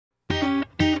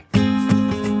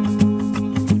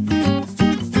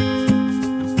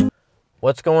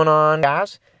What's going on,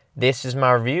 guys? This is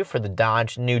my review for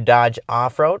the new Dodge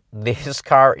Offroad. This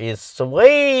car is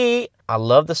sweet. I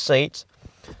love the seats.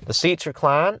 The seats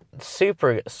recline,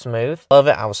 super smooth. Love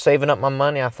it. I was saving up my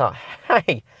money. I thought,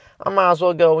 hey, I might as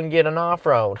well go and get an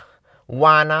Offroad.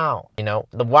 Why not? You know,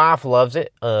 the wife loves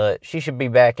it. She should be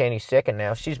back any second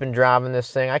now. She's been driving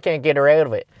this thing. I can't get her out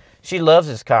of it. She loves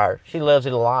this car. She loves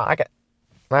it a lot.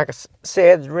 Like I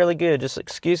said, it's really good. Just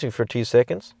excuse me for 2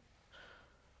 seconds.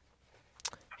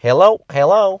 Hello?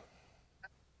 Hello,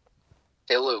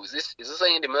 is this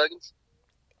Andy Muggins?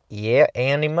 Yeah,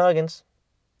 Andy Muggins.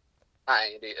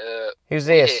 Hi, Andy. Who's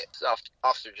this?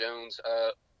 Officer Jones.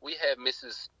 We have Miss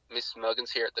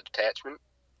Muggins here at the detachment.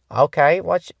 Okay,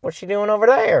 what's she doing over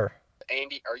there?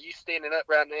 Andy, are you standing up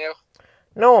right now?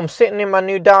 No, I'm sitting in my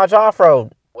new Dodge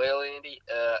Offroad. Well, Andy,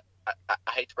 I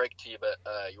hate to break it to you, but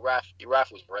your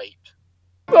wife was raped.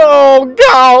 Oh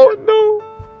God, no!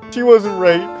 She wasn't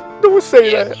raped. Don't say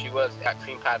that. Yes, she was. Got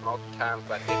cream pied multiple times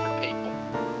by different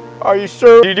people. Are you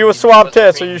sure? You do a swab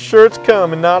test. Are you sure it's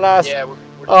coming? Not ice. Yeah,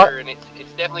 we're sure, and it's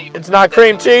definitely. It's not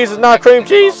cream cheese. It's not cream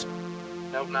cheese.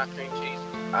 Nope, not cream cheese.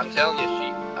 I'm telling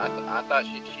you, I thought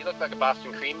she looked like a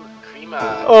Boston cream.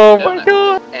 Oh donut. My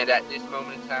God! And at this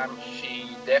moment in time,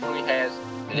 she definitely has,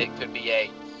 and it could be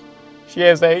AIDS. She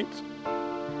has AIDS.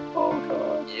 Oh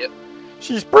God. Yep.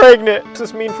 She's pregnant. What's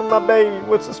this mean for my baby?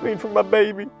 What's this mean for my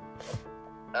baby?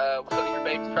 Well, your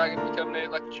baby's probably gonna be coming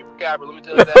out like a chupacabra. Let me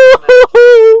tell you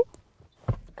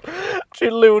that. She's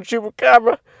a little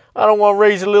chupacabra. I don't want to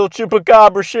raise a little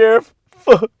chupacabra, Sheriff.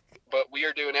 Fuck. But we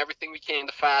are doing everything we can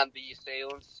to find the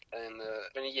assailants, and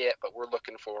not yet, but we're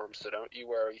looking for them. So don't you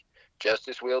worry.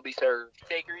 Justice will be served.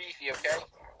 Take her easy, okay?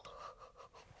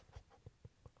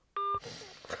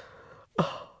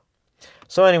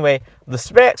 So anyway, the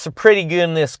specs are pretty good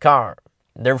in this car.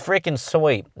 They're freaking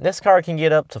sweet. This car can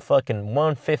get up to fucking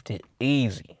 150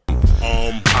 easy.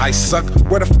 I suck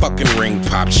where the fucking ring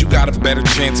pops. You got a better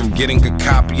chance of getting a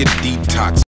copy of Detox.